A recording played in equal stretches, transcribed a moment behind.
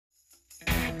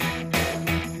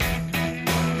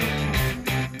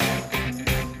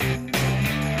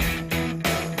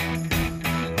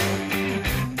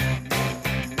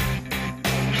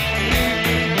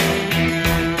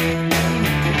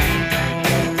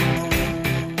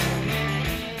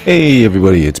Hey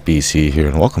everybody, it's BC here,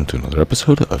 and welcome to another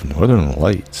episode of Northern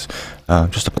Lights.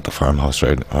 I'm just up at the farmhouse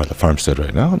or the farmstead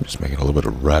right now. I'm just making a little bit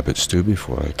of rabbit stew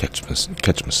before I catch my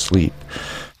sleep.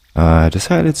 I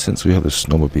decided since we have the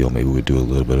snowmobile, maybe we'd do a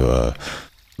little bit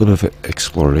of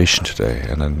exploration today.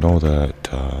 And I know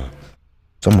that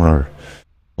somewhere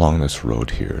along this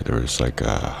road here, there is like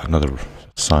another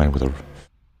sign with a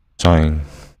sign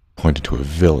pointing to a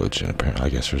village, and apparently, I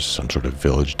guess there's some sort of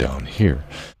village down here.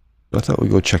 I thought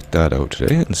we'd go check that out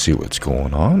today and see what's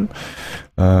going on.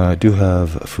 I do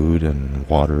have food and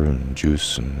water and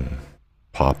juice and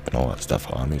pop and all that stuff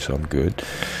on me, so I'm good.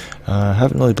 I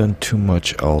haven't really done too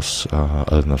much else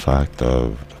other than the fact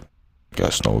of got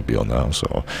a snowmobile now,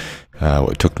 so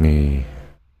it took me,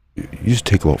 it used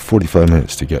to take about 45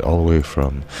 minutes to get all the way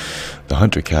from the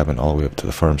hunter cabin all the way up to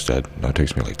the farmstead. Now it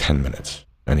takes me like 10 minutes.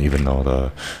 And even though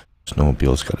the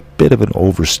snowmobile's got a bit of an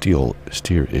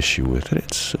steer issue with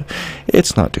it,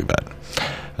 it's not too bad.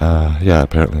 Yeah,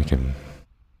 apparently you can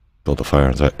build a fire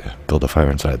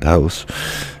inside the house.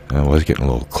 It was getting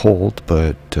a little cold,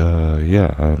 but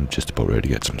yeah, I'm just about ready to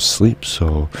get some sleep,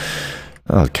 so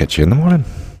I'll catch you in the morning.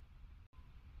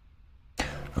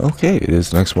 Okay, it is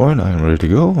the next morning. I'm ready to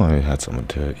go. I had something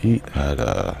to eat. Had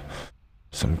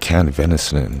some canned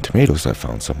venison and tomatoes I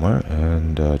found somewhere,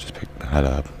 and just had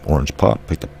a orange pop,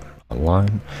 picked up a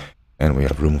lime, and we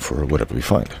have room for whatever we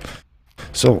find.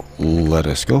 So let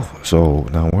us go. So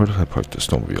now where did I park the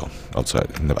snowmobile? Outside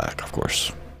in the back, of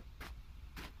course.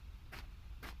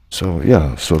 So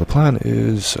yeah, so the plan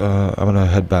is I'm gonna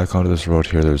head back onto this road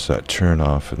here. There's that turn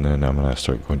off, and then I'm gonna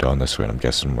start going down this way, and I'm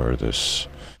guessing where this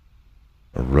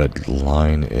red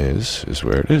line is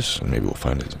where it is, and maybe we'll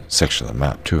find a section of the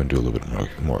map too and do a little bit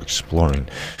more exploring.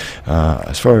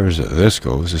 As far as this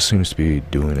goes, this seems to be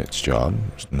doing its job.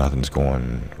 Nothing's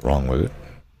going wrong with it.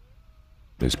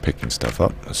 It's picking stuff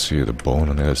up. Let's see the bone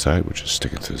on the other side, which is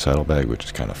sticking to the saddlebag, which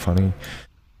is kind of funny.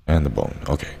 And the bone.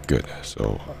 Okay, good.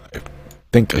 So I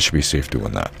think I should be safe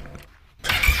doing that.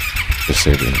 Just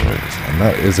save the inventory. And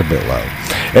that is a bit loud.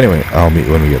 Anyway, I'll meet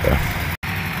you when we get there.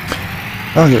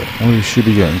 Okay, we should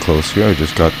be getting close here. I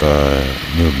just got the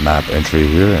new map entry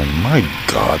here, and my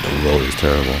god, the road is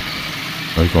terrible.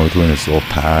 I was going through this little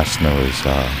pass, and there was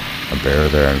a bear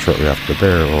there, and shortly after the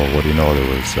bear, well, what do you know, there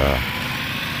was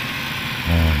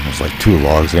like two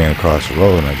logs laying across the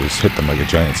road, and I just hit them like a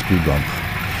giant speed bump.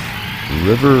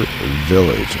 River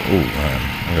Village. Oh man,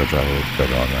 I gotta drive a little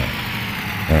better on that.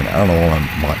 And I don't know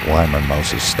why my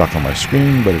mouse is stuck on my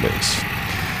screen, but it is.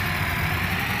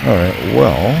 Alright,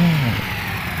 well,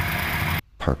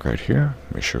 park right here.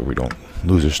 Make sure we don't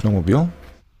lose our snowmobile.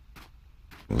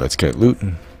 Let's get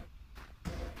looting.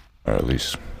 Or at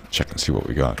least check and see what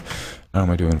we got. How am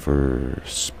I doing for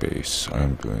space?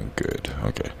 I'm doing good.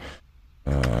 Okay.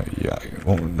 Yeah, I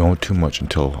won't know too much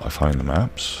until I find the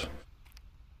maps.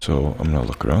 So I'm gonna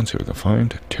look around, see what I can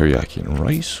find. Teriyaki and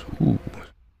rice. Ooh.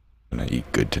 Gonna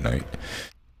eat good tonight.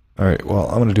 Alright, well,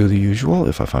 I'm gonna do the usual.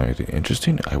 If I find anything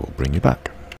interesting, I will bring you back.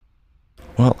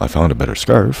 Well, I found a better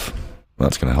scarf.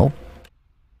 That's gonna help.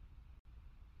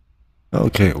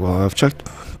 Okay, well, I've checked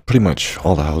pretty much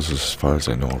all the houses as far as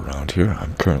I know around here.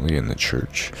 I'm currently in the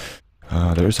church.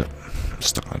 I'm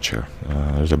stuck on a chair.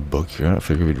 There's a book here. I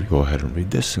figured we'd go ahead and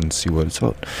read this and see what it's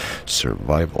about.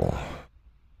 Survival.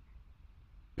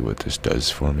 See what this does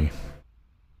for me.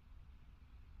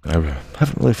 I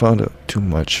haven't really found out too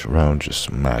much around,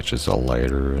 just matches, a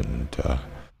lighter, and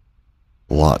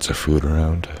lots of food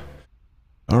around.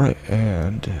 Alright,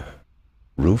 and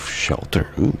roof shelter.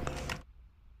 Ooh,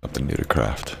 something new to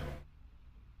craft.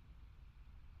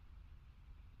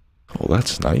 Oh,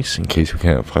 that's nice. In case we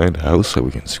can't find a house that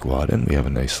we can squat in, we have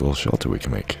a nice little shelter we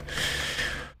can make.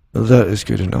 That is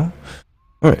good to know.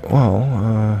 Alright, well,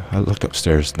 I looked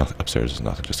upstairs. Upstairs is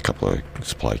nothing, just a couple of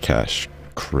supply cache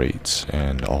crates,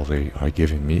 and all they are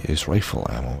giving me is rifle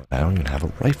ammo. I don't even have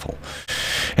a rifle.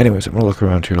 Anyways, I'm gonna look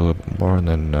around here a little bit more and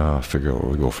then figure out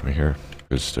where we go from here.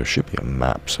 Because there should be a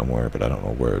map somewhere, but I don't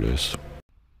know where it is.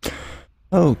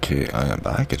 Okay, I am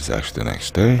back. It is actually the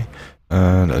next day,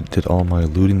 and I did all my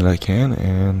looting that I can,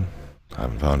 and I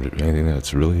haven't found anything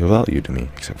that's really of value to me,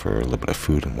 except for a little bit of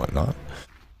food and whatnot.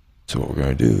 So what we're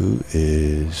going to do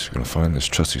is we're going to find this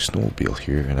trusty snowmobile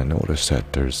here, and I noticed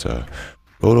that there's a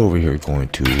road over here going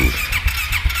to,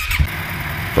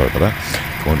 sorry about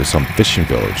that, going to some fishing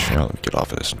village. Now let me get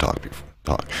off of this and talk.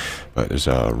 But there's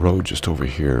a road just over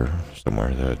here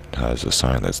somewhere that has a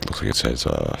sign that looks like it says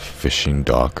fishing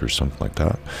dock or something like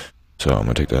that. So I'm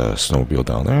gonna take the snowmobile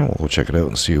down there, and we'll check it out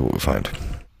and see what we find.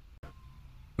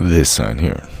 This sign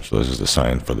here. So this is the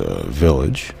sign for the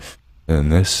village,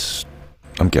 and this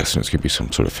I'm guessing it's gonna be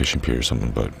some sort of fishing pier or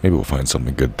something, but maybe we'll find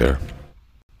something good there.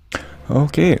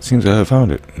 Okay, it seems I have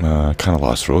found it. Kind of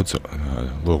lost roads a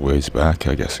little ways back.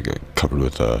 I guess it got covered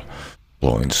with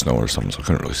blowing snow or something, so I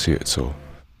couldn't really see it. So,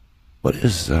 what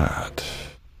is that?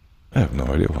 I have no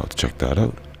idea. We'll have to check that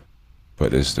out.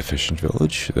 But this is the fishing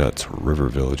village. That's River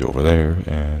Village over there,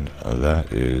 and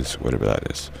that is whatever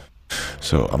that is.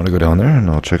 So I'm gonna go down there and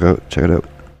I'll check it out.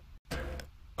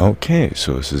 Okay,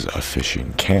 so this is a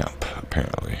fishing camp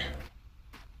apparently.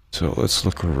 So let's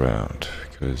look around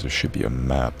because there should be a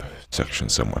map section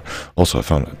somewhere. Also,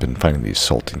 I've been finding these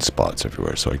salting spots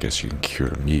everywhere, so I guess you can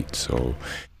cure meat so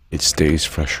it stays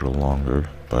fresher longer.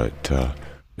 But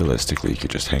realistically, you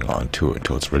could just hang on to it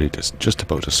until it's ready to just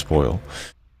about to spoil.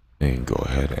 Then you can go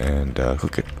ahead and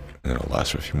cook it, and it'll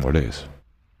last for a few more days.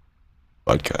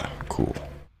 Vodka, cool.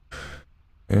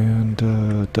 And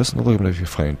doesn't look like you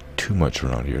find too much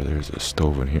around here. There's a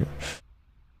stove in here.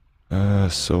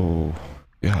 So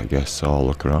yeah, I guess I'll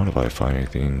look around. If I find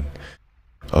anything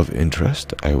of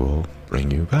interest, I will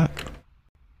bring you back.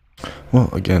 Well,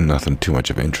 again, nothing too much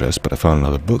of interest, but I found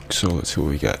another book, so let's see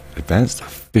what we got. Advanced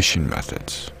Fishing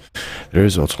Methods. There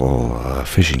is also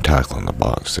fishing tackle in the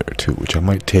box there too, which I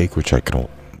might take, which I can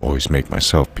always make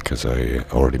myself because I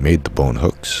already made the bone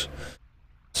hooks.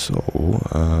 So,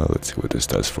 let's see what this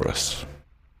does for us.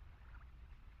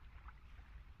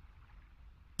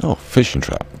 Oh, fishing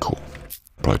trap, cool.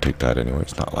 Probably take that anyway.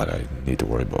 It's not like I need to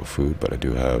worry about food, but I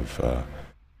do have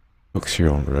hooks here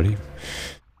already.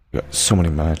 We got so many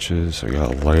matches. I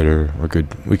got a lighter. We're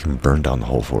good. We can burn down the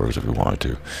whole forest if we wanted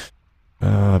to.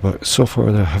 But so far,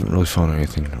 I haven't really found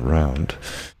anything around.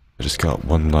 I just got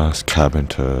one last cabin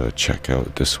to check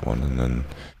out, this one, and then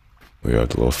we have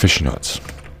the little fishing huts.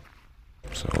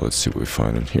 So let's see what we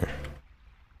find in here.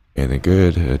 Anything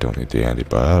good? I don't need the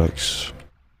antibiotics.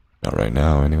 Not right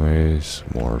now, anyways.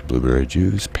 More blueberry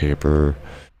juice, paper,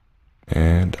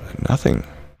 and nothing.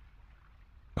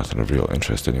 Nothing of real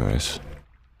interest, anyways.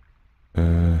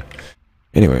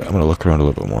 Anyway, I'm gonna look around a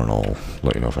little bit more, and I'll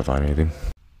let you know if I find anything.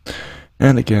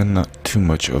 And again, not too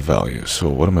much of value. So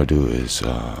what I'm gonna do is,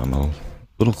 I'm a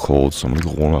little cold, so I'm gonna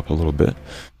go warm up a little bit,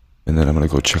 and then I'm gonna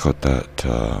go check out that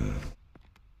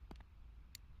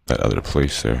that other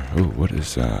place there. Ooh, what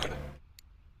is that? Is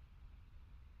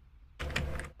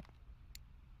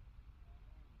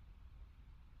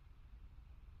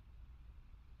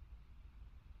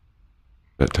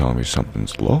that telling me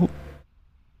something's low?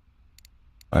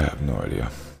 I have no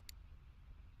idea.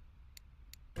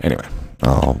 Anyway,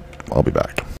 I'll be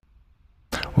back.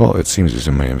 Well, it seems it's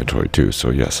in my inventory too, so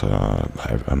yes,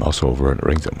 I'm also over at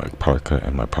rings at my parka,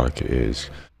 and my parka is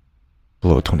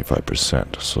below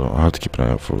 25%, so I'll have to keep an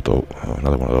eye out for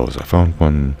another one of those. I found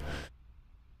one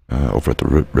over at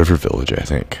the River Village, I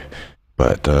think,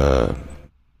 but the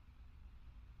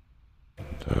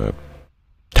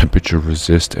temperature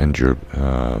resist and your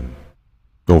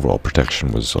overall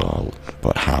protection was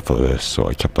about half of this, so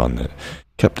I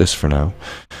kept this for now.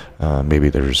 Maybe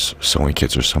there's sewing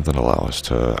kits or something to allow us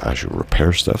to actually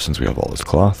repair stuff since we have all this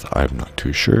cloth. I'm not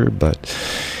too sure, but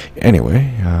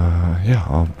anyway, yeah,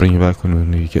 I'll bring you back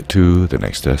when we get to the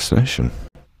next destination.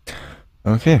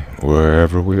 Okay,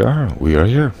 wherever we are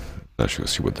here. Let's actually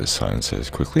see what this sign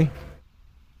says quickly.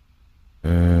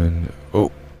 And,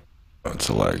 oh, that's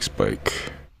a lag spike.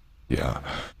 Yeah.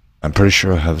 I'm pretty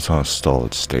sure I have this on a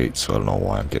stalled state, so I don't know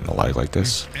why I'm getting a lag like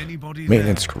this.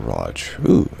 Maintenance garage.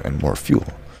 Ooh, and more fuel.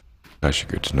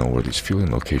 Actually good to know where these fueling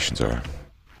locations are.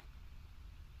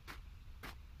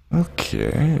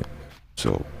 Okay,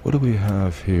 so what do we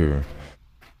have here?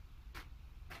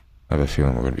 I have a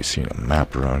feeling we're going to be seeing a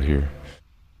map around here.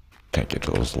 Can't get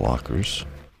to those lockers.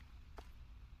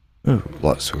 Ooh,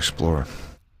 lots to explore.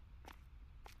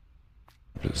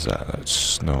 What is that? That's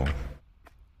snow.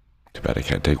 Too bad I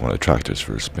can't take one of the tractors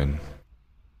for a spin.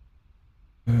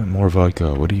 More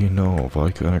vodka. What do you know?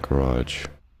 Vodka in a garage.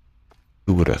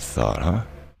 Who would have thought, huh?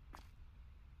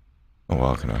 Oh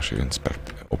well, I can actually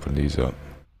open these up.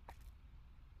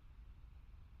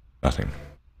 Nothing.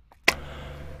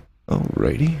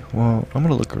 Alrighty. Well, I'm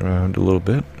gonna look around a little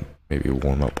bit. Maybe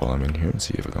warm up while I'm in here and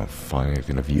see if I can find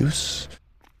anything of use.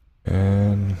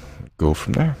 And go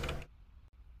from there.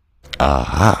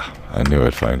 Aha! I knew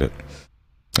I'd find it.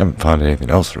 I haven't found anything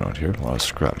else around here. A lot of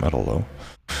scrap metal, though.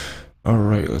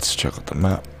 Alright, let's check out the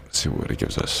map. See what it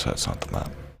gives us. That's not the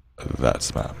map.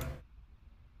 That's the map.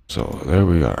 So, there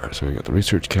we are. So, we got the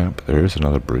research camp. There is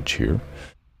another bridge here.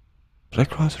 Did I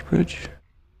cross the bridge?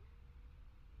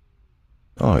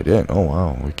 Oh, I did. Oh,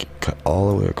 wow. We can cut all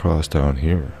the way across down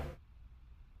here.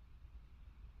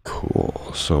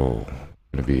 Cool. So,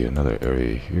 going to be another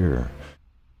area here.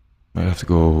 Might have to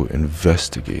go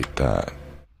investigate that,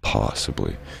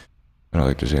 possibly. I don't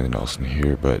think there's anything else in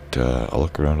here, but I'll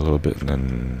look around a little bit and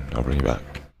then I'll bring you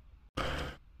back.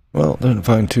 Well, didn't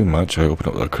find too much. I opened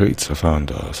up the crates. I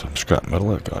found some scrap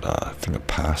metal. I got a thing of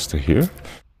pasta here.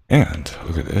 And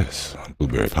look at this,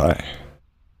 blueberry pie.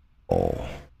 Oh,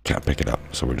 can't pick it up,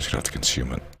 so we're just gonna have to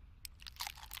consume it.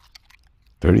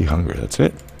 30 hunger, that's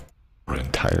it? For an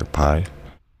entire pie?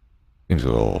 Seems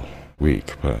a little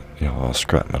weak, but, you know, all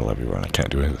scrap metal everywhere and I can't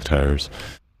do anything with the tires.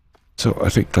 So I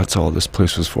think that's all this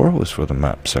place was for the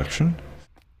map section.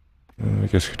 I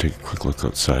guess we could take a quick look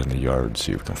outside in the yard,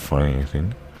 see if we can find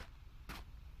anything.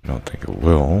 I don't think it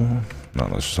will, not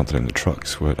unless there's something in the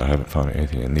trucks, but I haven't found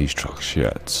anything in these trucks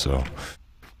yet, so...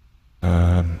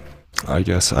 I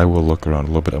guess I will look around a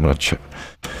little bit. I'm going to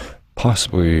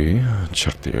possibly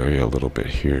check the area a little bit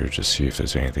here, just see if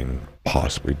there's anything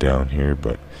possibly down here,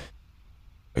 but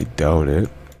I doubt it.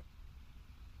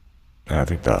 I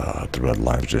think the red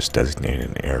line is just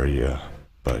designating an area,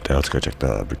 but let's go check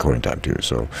the recording time too,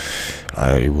 so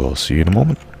I will see you in a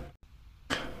moment.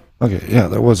 Okay, yeah,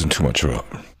 there wasn't too much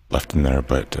left in there,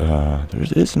 but there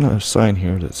is another sign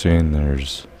here that's saying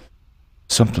there's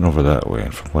something over that way,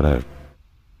 and from what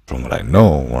I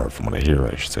know, or from what I hear,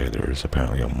 I should say, there's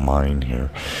apparently a mine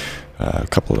here. A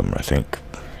couple of them, I think,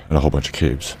 and a whole bunch of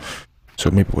caves.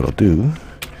 So maybe what I'll do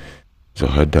is I'll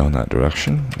head down that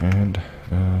direction, and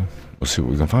we'll see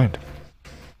what we can find.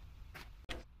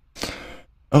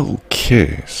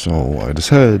 Okay, so I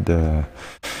decided, I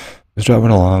was driving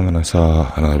along and I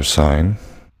saw another sign.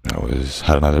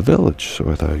 Had another village, so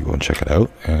I thought I'd go and check it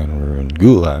out. And we're in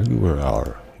GULAG.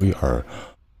 We are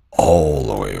all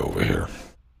the way over here.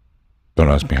 Don't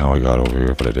ask me how I got over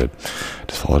here, but I did.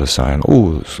 Just followed a sign.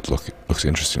 Oh, this looks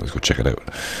interesting. Let's go check it out.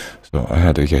 So I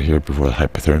had to get here before the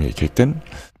hypothermia kicked in.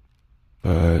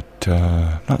 But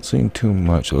not seeing too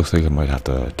much. It looks like I might have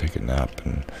to take a nap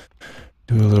and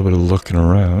do a little bit of looking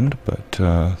around. But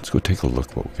let's go take a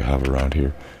look what we have around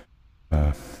here.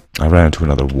 I ran into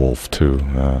another wolf too.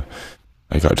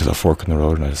 I got to the fork in the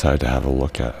road and I decided to have a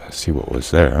look see what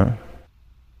was there.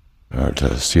 Or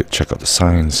to check out the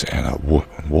signs, and a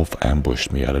wolf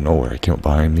ambushed me out of nowhere. He came up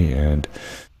behind me, and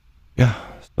yeah,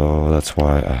 so that's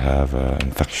why I have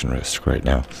infection risk right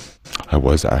now. I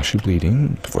was actually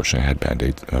bleeding. Fortunately, I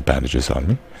had bandages on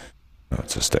me. No,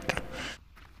 it's a stick.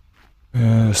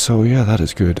 So yeah, that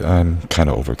is good. I'm kind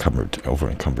of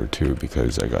over-encumbered too,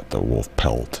 because I got the wolf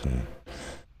pelt, and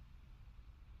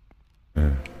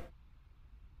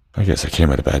I guess I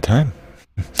came at a bad time.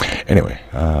 Anyway,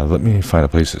 let me find a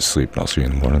place to sleep and I'll see you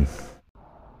in the morning.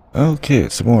 Okay,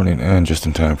 it's the morning and just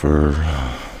in time for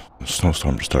the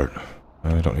snowstorm to start.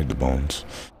 I don't need the bones.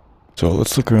 So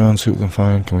let's look around, see what we can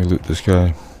find. Can we loot this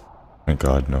guy? Thank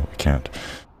God, no, we can't.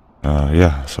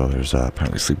 Yeah, so there's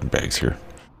apparently sleeping bags here.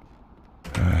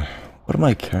 What am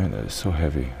I carrying that is so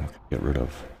heavy? I can get rid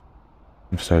of.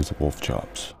 Besides the wolf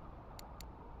chops.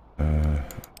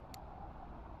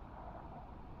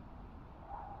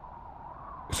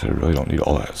 So I really don't need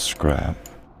all that scrap.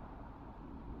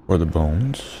 Or the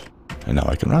bones. And now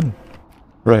I can run.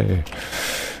 Hooray.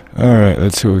 Alright,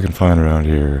 let's see what we can find around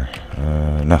here.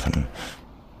 Nothing.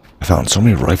 I found so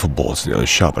many rifle bullets at the other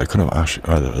shop, but I couldn't actually,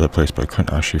 or the other place, but I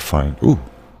couldn't actually find, ooh.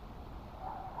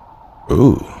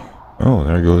 Ooh. Oh,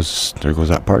 there goes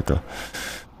that parka.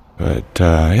 But,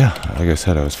 yeah, like I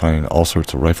said, I was finding all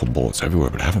sorts of rifle bullets everywhere,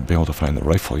 but I haven't been able to find the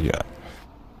rifle yet.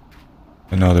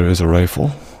 And now there is a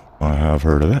rifle. I have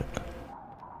heard of it.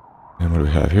 And what do we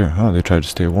have here? Oh, they tried to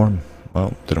stay warm.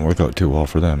 Well, didn't work out too well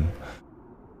for them.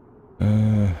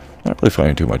 Not really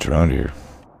finding too much around here.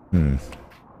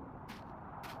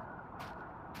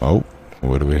 Oh,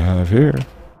 what do we have here?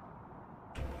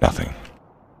 Nothing.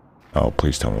 Oh,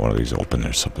 please tell me one of these open.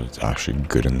 There's something that's actually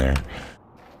good in there.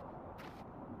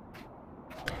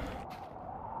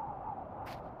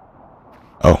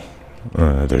 Oh,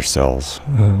 there's cells.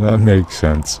 That makes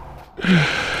sense.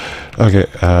 Okay,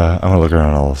 I'm gonna look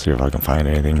around. I'll see if I can find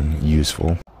anything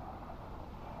useful.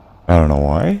 I don't know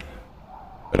why,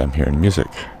 but I'm hearing music.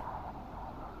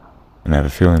 And I have a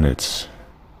feeling it's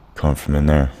coming from in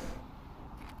there.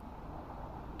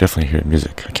 Definitely hearing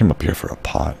music. I came up here for a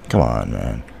pot. Come on,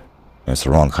 man. And it's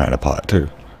the wrong kind of pot, too. You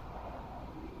know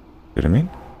what I mean?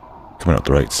 Coming out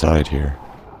the right side here.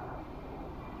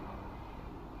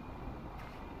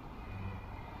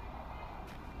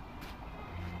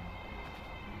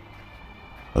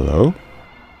 Hello?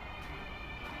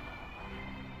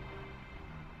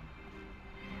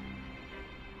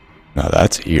 Now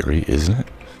that's eerie, isn't it?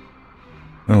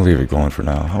 I'm gonna leave it going for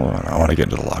now. Hold on, I want to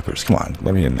get into the lockers. Come on,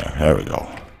 let me in there. There we go.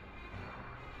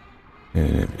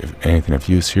 If anything of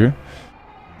use here?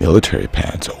 Military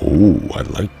pants. Oh, I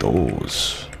like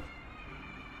those.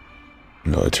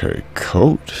 Military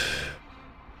coat.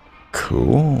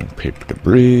 Cool. Paper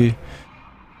debris.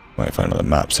 Might find another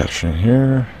map section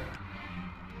here.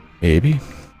 Maybe.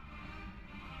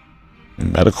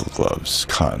 Medical gloves.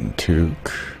 Cotton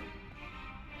toque.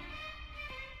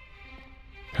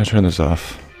 Can I turn this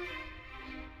off?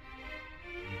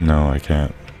 No, I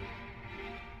can't.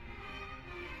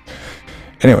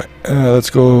 Anyway, let's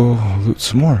go loot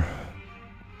some more.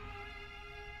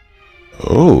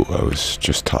 Oh, I was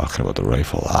just talking about the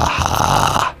rifle.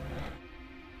 Aha!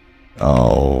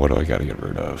 Oh, what do I gotta get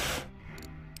rid of?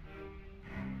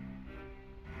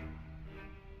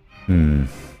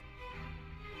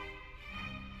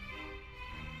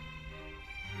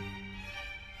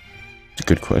 It's a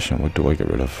good question. What do I get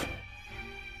rid of?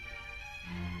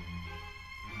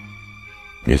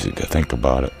 Easy to think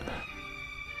about it.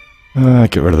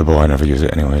 Get rid of the bow. I never use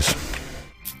it anyways.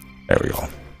 There we go.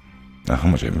 Now, how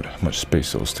much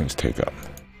space those things take up?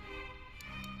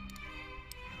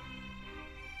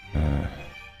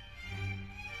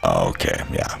 Okay,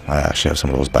 yeah. I actually have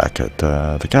some of those back at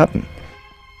the cabin.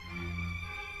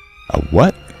 A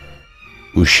what?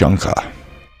 Ushanka.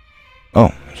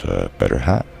 Oh, it's a better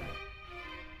hat.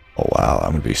 Oh wow,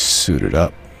 I'm gonna be suited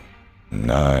up.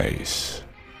 Nice.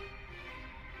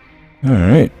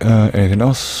 Alright, anything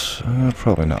else?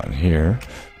 Probably not in here.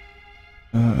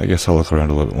 I guess I'll look around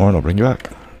a little bit more and I'll bring you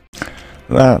back.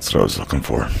 That's what I was looking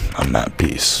for. A map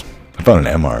piece. I found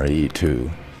an MRE too.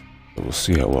 So we'll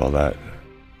see how well that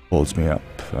holds me up.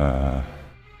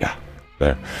 Yeah,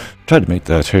 there. Tried to make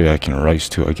the teriyaki and rice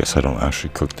too. I guess I don't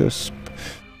actually cook this.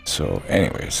 So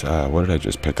anyways, what did I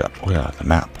just pick up? Oh yeah, the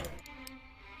map.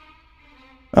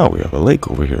 Oh, we have a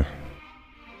lake over here.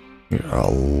 We are a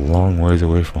long ways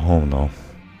away from home though.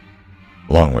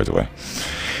 Long ways away.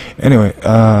 Anyway,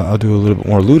 I'll do a little bit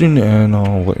more looting and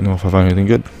I'll let you know if I find anything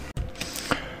good.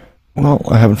 Well,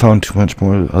 I haven't found too much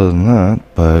more other than that,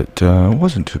 but it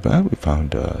wasn't too bad. We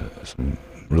found some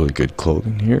really good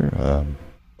clothing here. I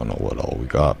don't know what all we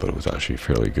got, but it was actually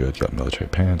fairly good. Got military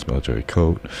pants, military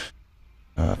coat.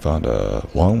 Found a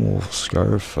long wool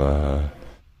scarf. No,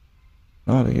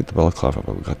 I didn't get the balaclava,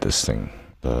 but we got this thing,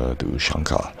 the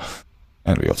Ushanka.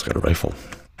 And we also got a rifle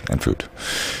and food.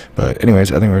 But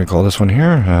anyways, I think we're going to call this one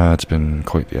here. It's been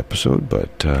quite the episode, but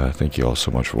thank you all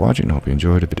so much for watching. I hope you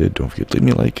enjoyed. If you did, don't forget to leave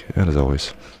me a like. And as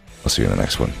always, I'll see you in the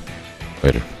next one.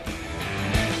 Later.